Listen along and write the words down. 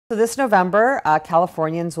So this November,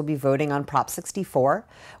 Californians will be voting on Prop 64,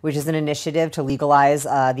 which is an initiative to legalize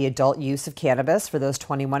the adult use of cannabis for those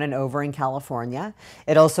 21 and over in California.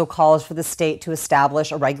 It also calls for the state to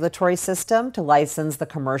establish a regulatory system to license the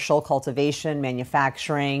commercial cultivation,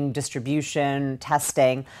 manufacturing, distribution,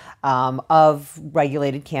 testing of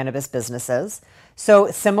regulated cannabis businesses.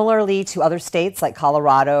 So similarly to other states like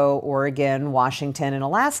Colorado, Oregon, Washington, and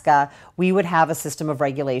Alaska, we would have a system of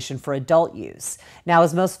regulation for adult use. Now,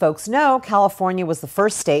 as most folks know, California was the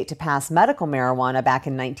first state to pass medical marijuana back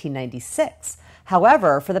in 1996.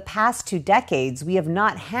 However, for the past 2 decades, we have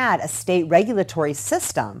not had a state regulatory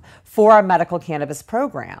system for our medical cannabis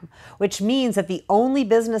program, which means that the only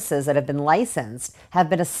businesses that have been licensed have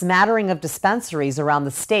been a smattering of dispensaries around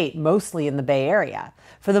the state, mostly in the Bay Area.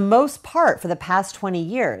 For the most part, for the past 20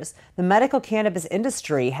 years, the medical cannabis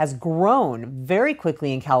industry has grown very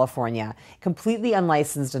quickly in California, completely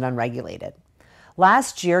unlicensed and unregulated.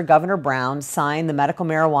 Last year, Governor Brown signed the Medical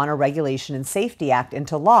Marijuana Regulation and Safety Act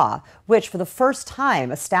into law, which for the first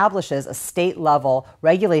time establishes a state-level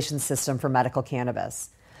regulation system for medical cannabis.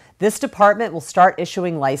 This department will start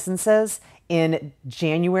issuing licenses in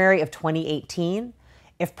January of 2018.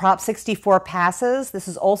 If Prop 64 passes, this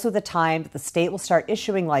is also the time that the state will start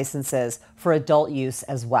issuing licenses for adult use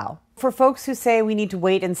as well. For folks who say we need to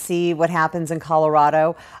wait and see what happens in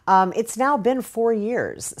Colorado, it's now been 4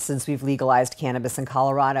 years since we've legalized cannabis in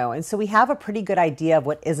Colorado, and so we have a pretty good idea of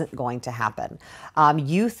what isn't going to happen.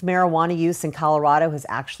 Youth marijuana use in Colorado has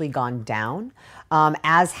actually gone down,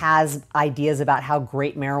 as has ideas about how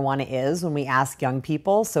great marijuana is when we ask young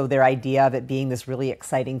people, so their idea of it being this really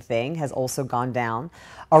exciting thing has also gone down.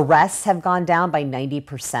 Arrests have gone down by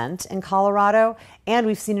 90% in Colorado, and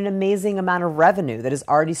we've seen an amazing amount of revenue that has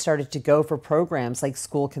already started to go for programs like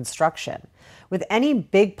school construction. With any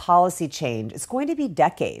big policy change, it's going to be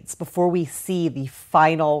decades before we see the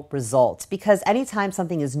final result, because anytime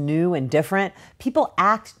something is new and different, people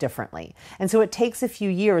act differently. And so it takes a few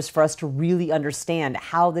years for us to really understand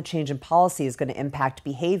how the change in policy is going to impact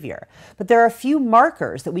behavior. But there are a few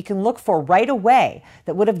markers that we can look for right away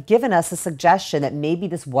that would have given us a suggestion that maybe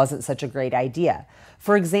this wasn't such a great idea.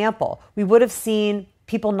 For example, we would have seen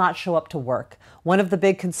people not show up to work. One of the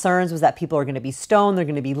big concerns was that people are going to be stoned, they're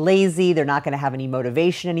going to be lazy, they're not going to have any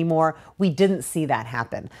motivation anymore. We didn't see that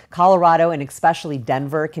happen. Colorado, and especially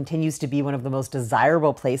Denver, continues to be one of the most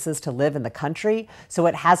desirable places to live in the country, so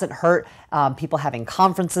it hasn't hurt people having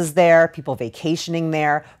conferences there, people vacationing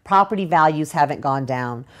there. Property values haven't gone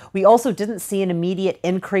down. We also didn't see an immediate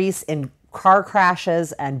increase in car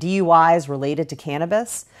crashes and DUIs related to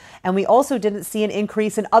cannabis. And we also didn't see an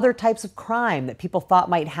increase in other types of crime that people thought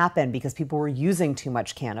might happen because people were using too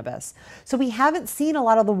much cannabis. So we haven't seen a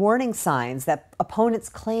lot of the warning signs that opponents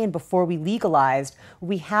claimed before we legalized. What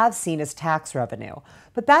we have seen is tax revenue.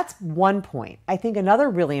 But that's one point. I think another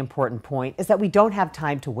really important point is that we don't have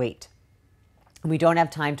time to wait. We don't have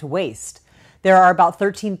time to waste. There are about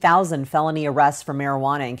 13,000 felony arrests for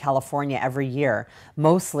marijuana in California every year,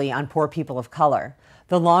 mostly on poor people of color.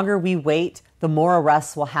 The longer we wait, the more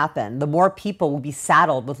arrests will happen. The more people will be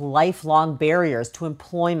saddled with lifelong barriers to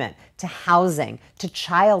employment, to housing, to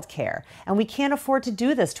childcare. And we can't afford to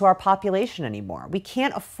do this to our population anymore. We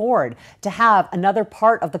can't afford to have another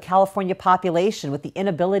part of the California population with the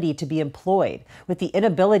inability to be employed, with the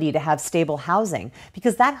inability to have stable housing,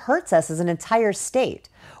 because that hurts us as an entire state.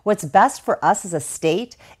 What's best for us as a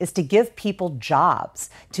state is to give people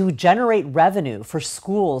jobs, to generate revenue for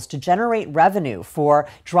schools, to generate revenue for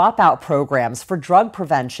dropout programs, for drug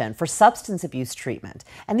prevention, for substance abuse treatment.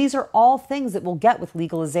 And these are all things that we'll get with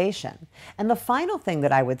legalization. And the final thing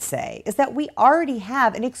that I would say is that we already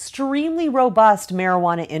have an extremely robust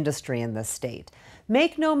marijuana industry in this state.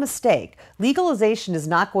 Make no mistake, legalization is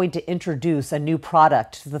not going to introduce a new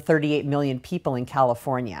product to the 38 million people in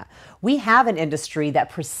California. We have an industry that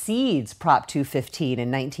precedes Prop 215 in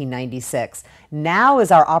 1996. Now is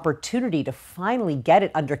our opportunity to finally get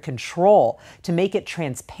it under control, to make it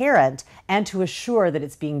transparent, and to assure that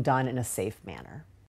it's being done in a safe manner.